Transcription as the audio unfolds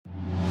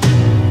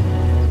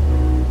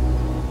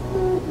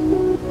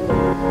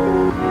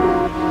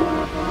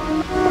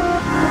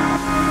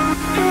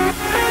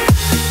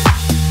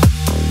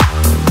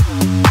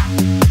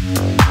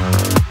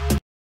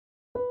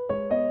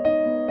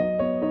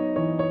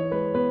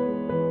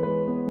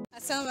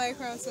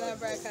Assalamualaikum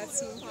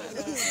wabarakatuh.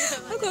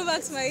 Welcome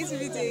back to my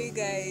YouTube video,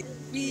 guys.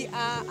 We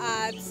are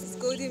at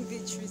Golden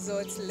Beach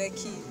Resort,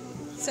 Lekki.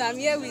 So I'm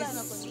here with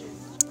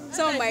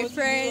some of my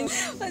friends.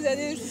 What's your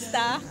name,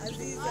 sister?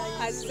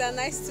 Aziza,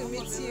 nice to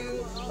meet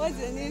you. What's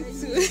your name,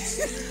 too?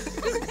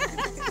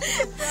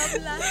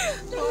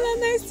 Paula,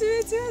 nice to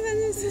meet you. What's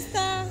your name,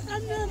 sister?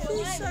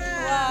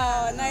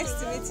 Wow, nice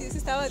to meet you.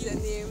 Sister, what's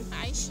your name?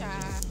 Aisha.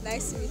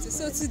 Nice to meet you.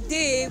 So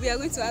today we are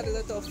going to have a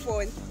lot of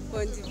fun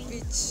on the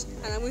beach,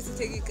 and I'm going to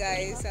take you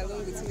guys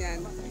along with me,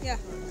 and yeah,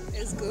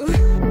 let's go.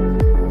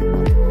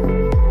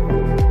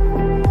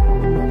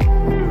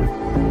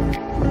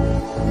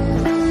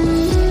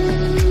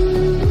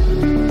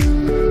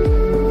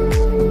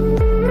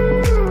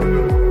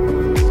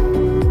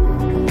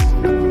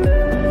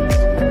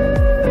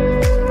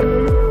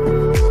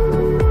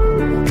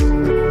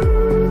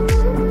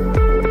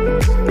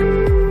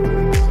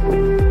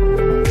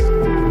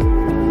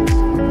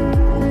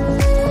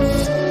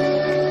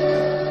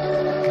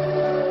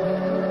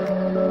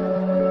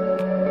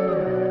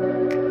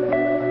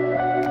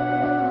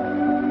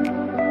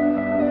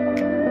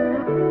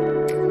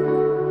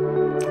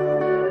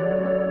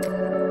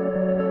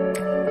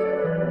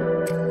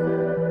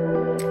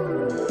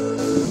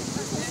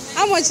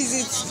 How much is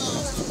it?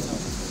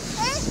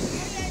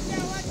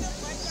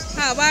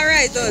 How about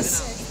ride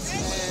us?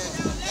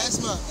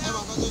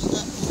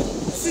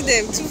 See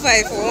them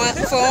 2.5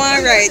 for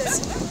one ride.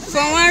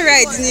 For one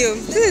ride, new.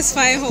 This is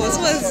fine horse.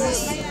 What's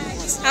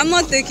this? I'm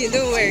not taking.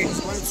 Don't worry.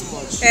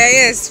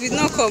 Yes, we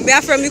not come. We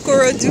are from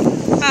Ikorodu.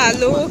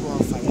 Hello.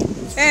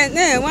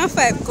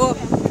 1.5 go.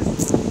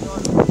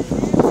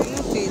 I'm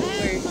not paying. Don't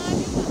worry.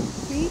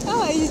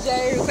 How are you,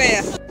 Jerry?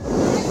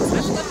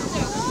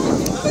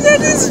 Look at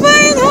this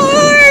fine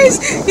horse!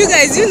 You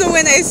guys, you know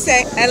when I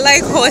say I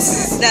like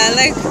horses, that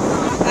I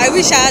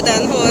wish I had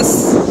a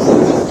horse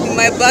in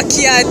my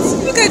backyard.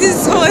 Look at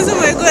this horse! Oh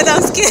my god,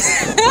 I'm scared.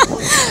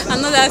 I'm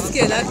not that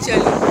scared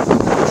actually.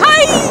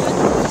 Hi!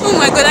 Oh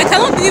my god, I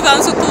cannot believe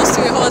I'm so close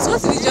to a horse.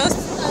 What if it just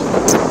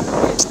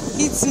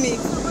hits me?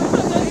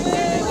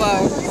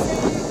 Wow.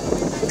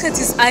 Look at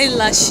his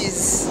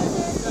eyelashes.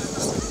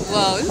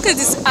 Wow, look at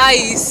his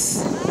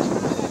eyes.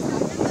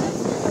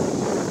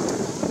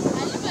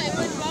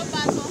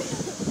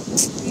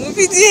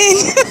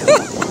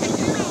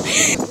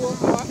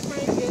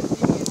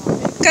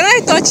 Can I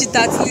touch it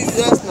at least?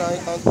 Yes, now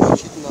you can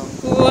touch it now.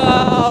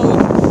 Wow.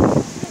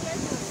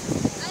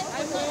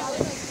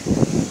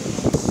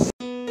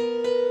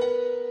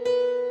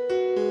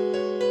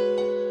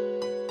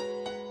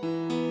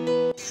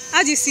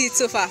 How do you see it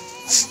so far?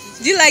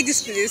 Do you like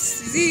this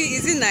place?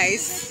 Is it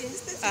nice?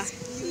 It's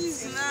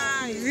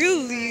nice.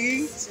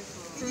 Really?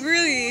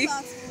 Really?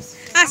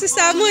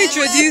 Sister, I'm going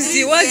to introduce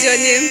you. What's your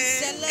name?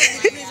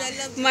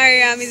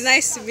 Mariam, it's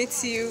nice to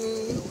meet you.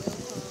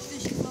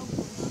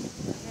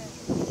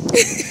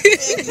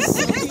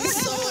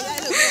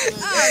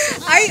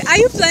 Are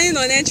you planning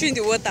on entering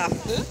the water? I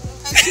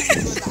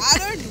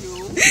don't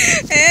know.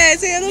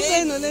 So you're not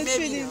planning on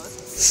entering it.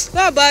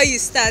 What about you,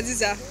 Star?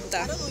 This is I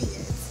don't know yet.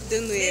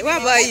 don't know yet.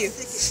 What about you?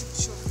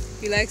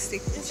 You like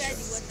steak?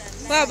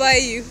 What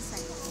about you?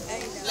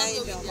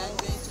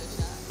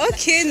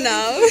 Okay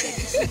now.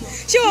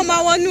 She want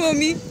know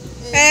me.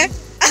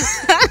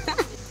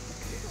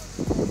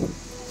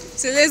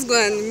 So let's go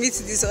and meet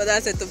this other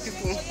set of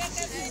people.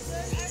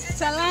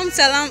 Salam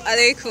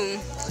alaikum.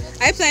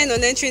 Are you planning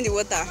on entering the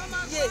water?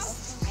 Yes.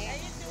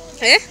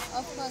 Eh?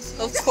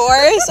 Of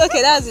course.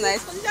 Okay, that's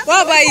nice.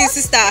 What about you,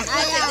 sister?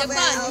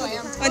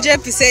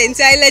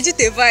 100%. I legit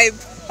a vibe.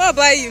 What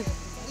about you?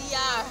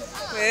 Yeah,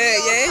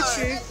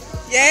 true.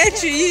 Yeah,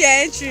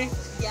 true.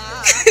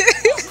 Yeah.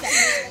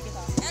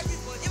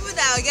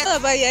 What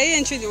about you? Are you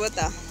entering the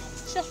water?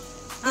 Sure.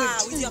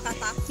 With your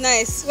kata.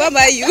 Nice. What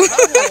about you?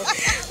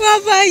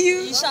 What about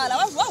you?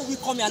 Inshallah, why we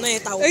come here and not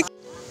enter water?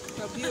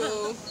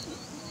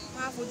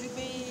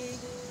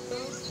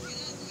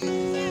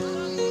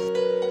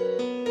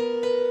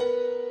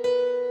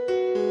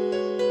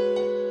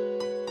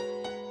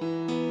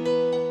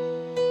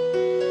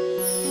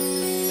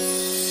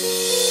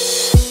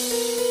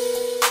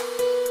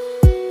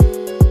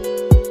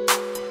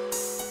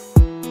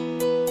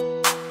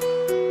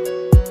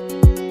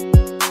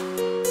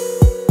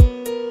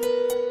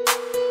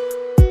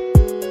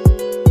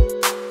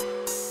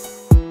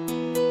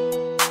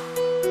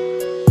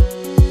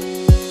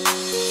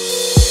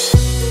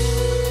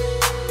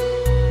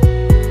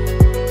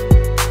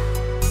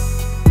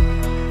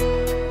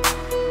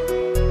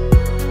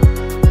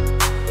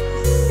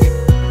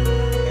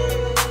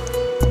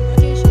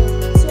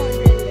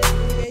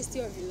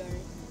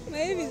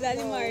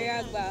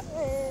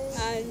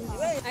 And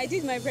I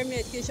did my primary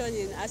education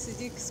in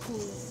Asidic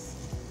schools.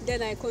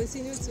 Then I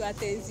continued to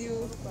attend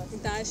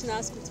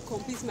International School to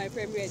complete my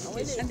primary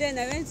education. And then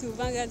I went to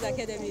Vanguard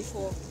Academy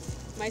for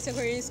my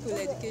secondary school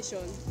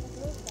education.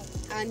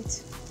 And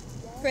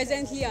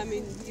presently I'm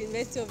in the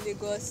University of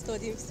Lagos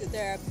studying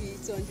physiotherapy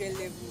 200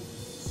 level.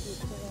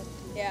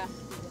 Yeah.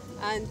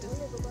 And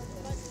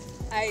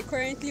I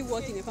currently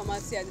work in a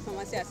pharmacy as a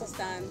pharmacy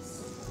assistant.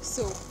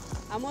 So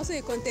I'm also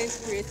a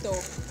content creator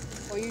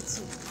on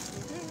YouTube.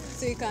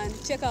 So you can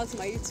check out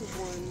my YouTube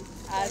one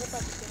at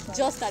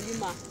Just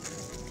Alima.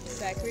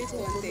 So I create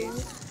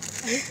content.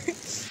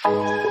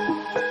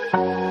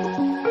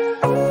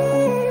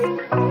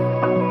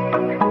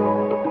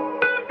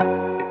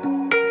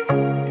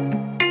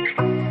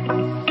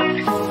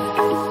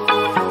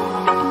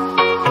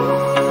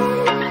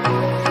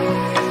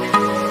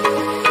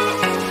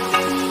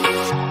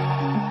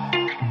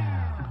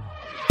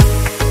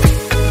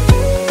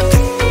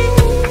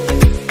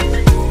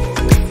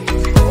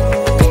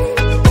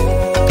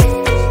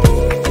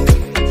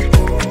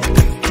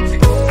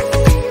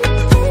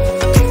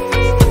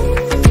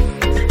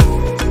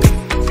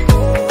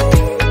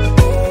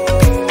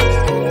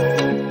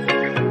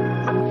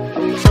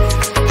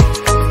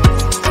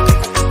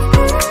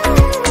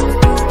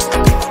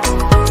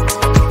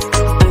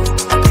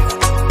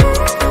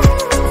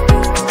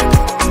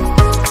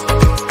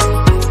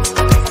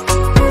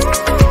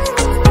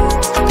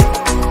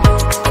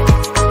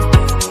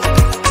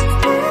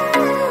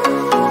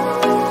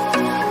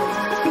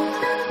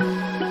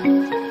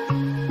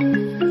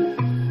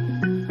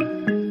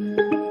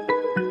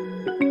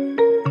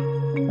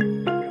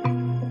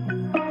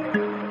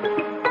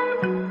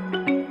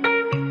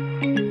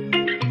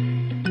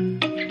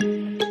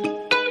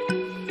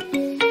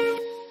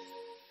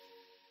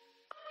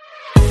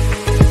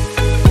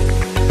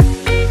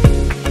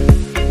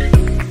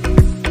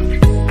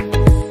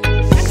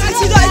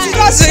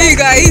 So you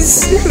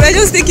guys, we're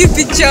just taking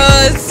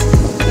pictures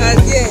and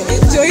yeah,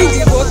 enjoying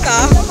the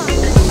water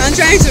and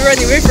trying to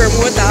run away from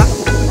water,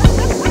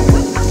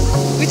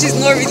 which is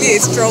not really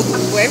a struggle,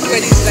 but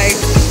everybody's like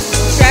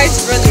trying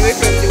to run away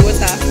from the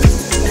water.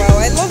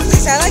 Wow, I love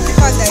this. I like the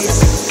fact that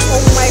it's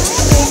on my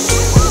phone.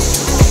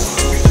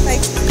 Like,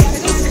 I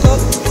just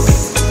love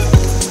this.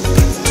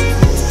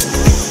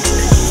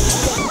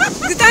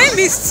 The time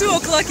is 2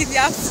 o'clock in the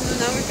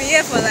afternoon and we've been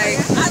here for like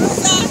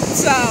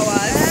 2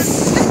 hours.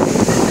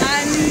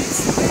 And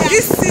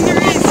this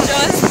scenery is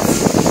just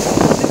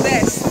the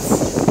best.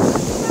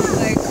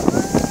 Like,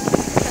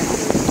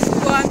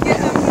 well, I'm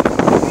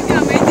already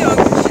hungry,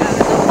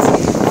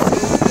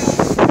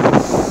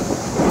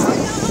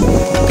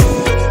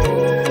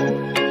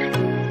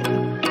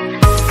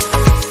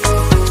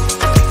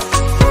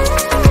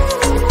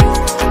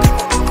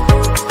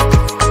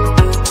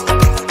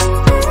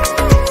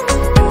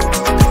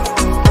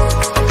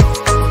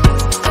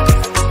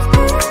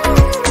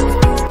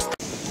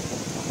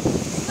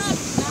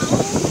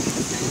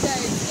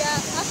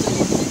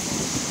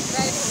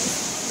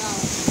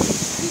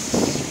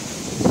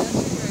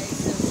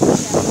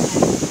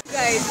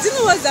 do you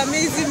know what's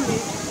amazing me?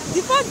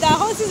 The fact that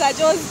horses are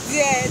just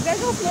there, they're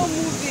just not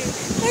moving.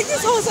 Like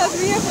this horse has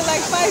been here for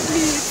like 5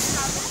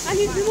 minutes and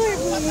it did not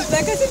even move.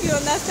 Like as if you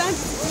understand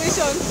the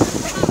situation.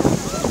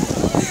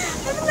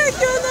 I feel like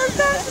you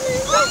understand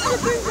me. Just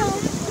sitting down.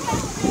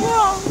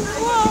 Wow,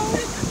 wow.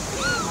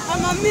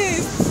 I'm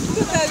amazed.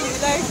 Totally,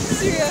 like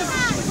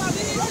seriously.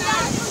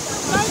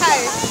 Hi.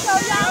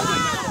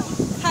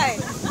 Hi.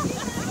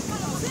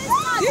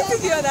 Do you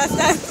think you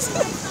understand?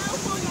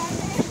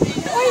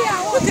 Oh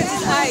yeah, look at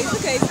his eyes,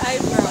 look at his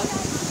eyebrows,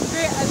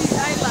 his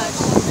eyelash,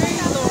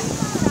 very long.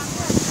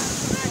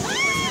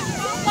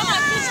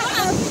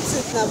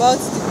 About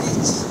the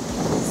beach,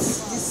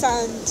 it's the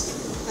sand.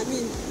 I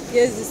mean,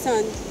 Yes, the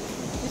sand.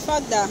 the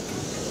fact that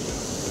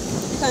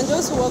you can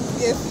just walk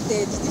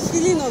barefooted. The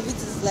feeling of it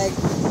is like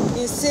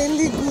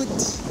insanely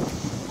good,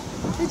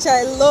 which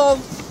I love.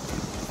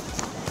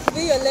 The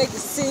way your leg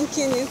is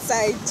sinking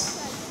inside,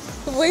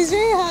 but it's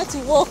very hard to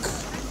walk.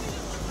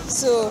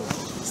 So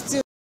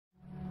still.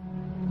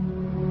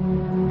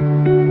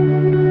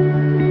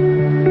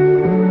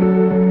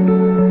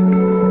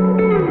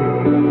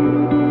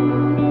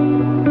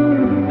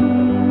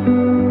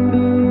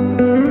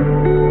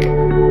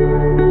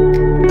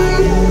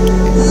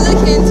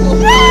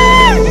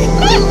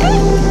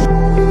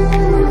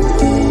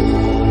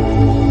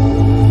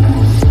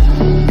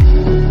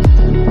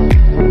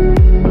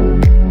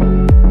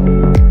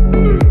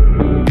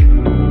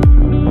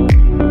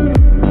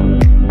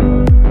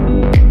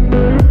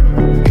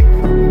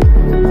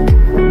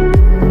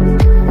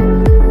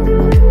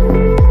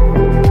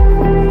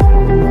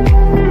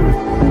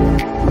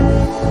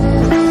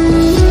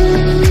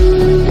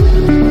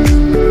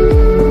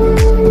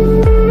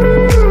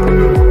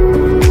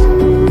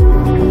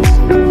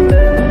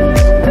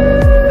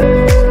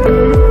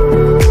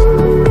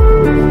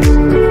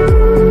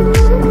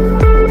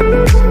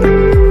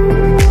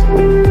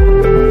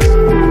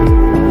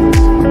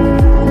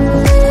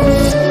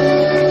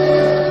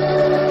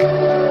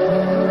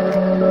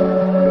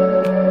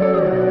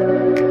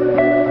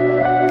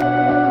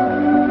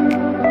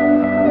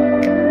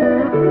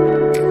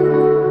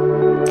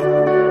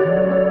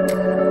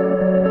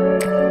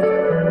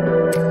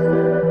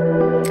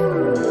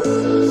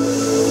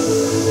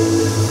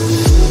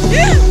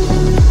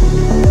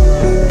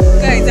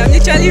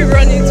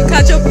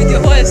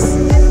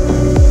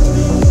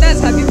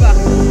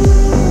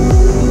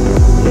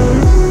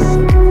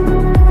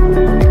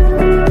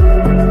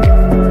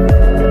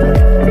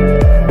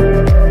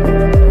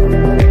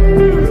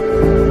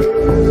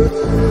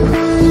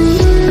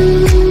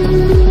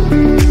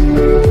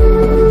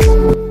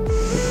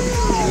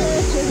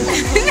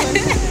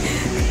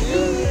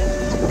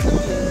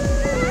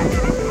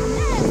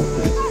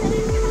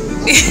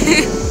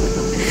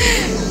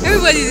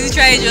 everybody's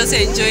trying just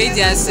to enjoy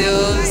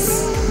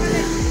themselves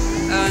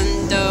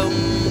and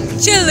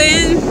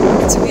chilling,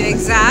 to be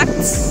exact.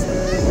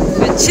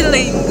 We're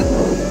chilling,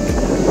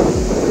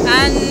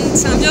 and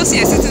I'm just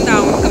here sitting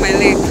down. Look at my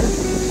leg.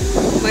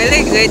 My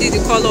leg is already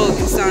the color of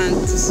the sand.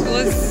 What's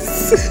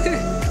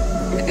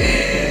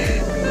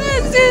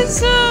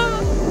this?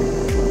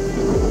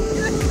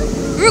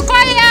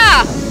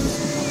 Rukoya!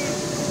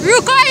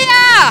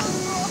 Rukoya!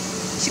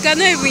 She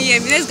cannot even hear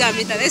me. Let's go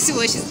meet her. Let's see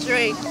what she's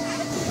doing.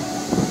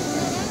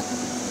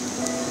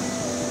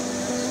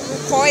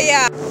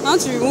 Rukoya! I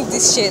want to remove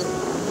this shell.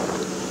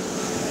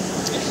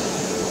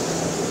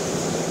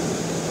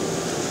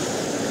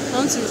 I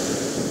want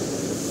to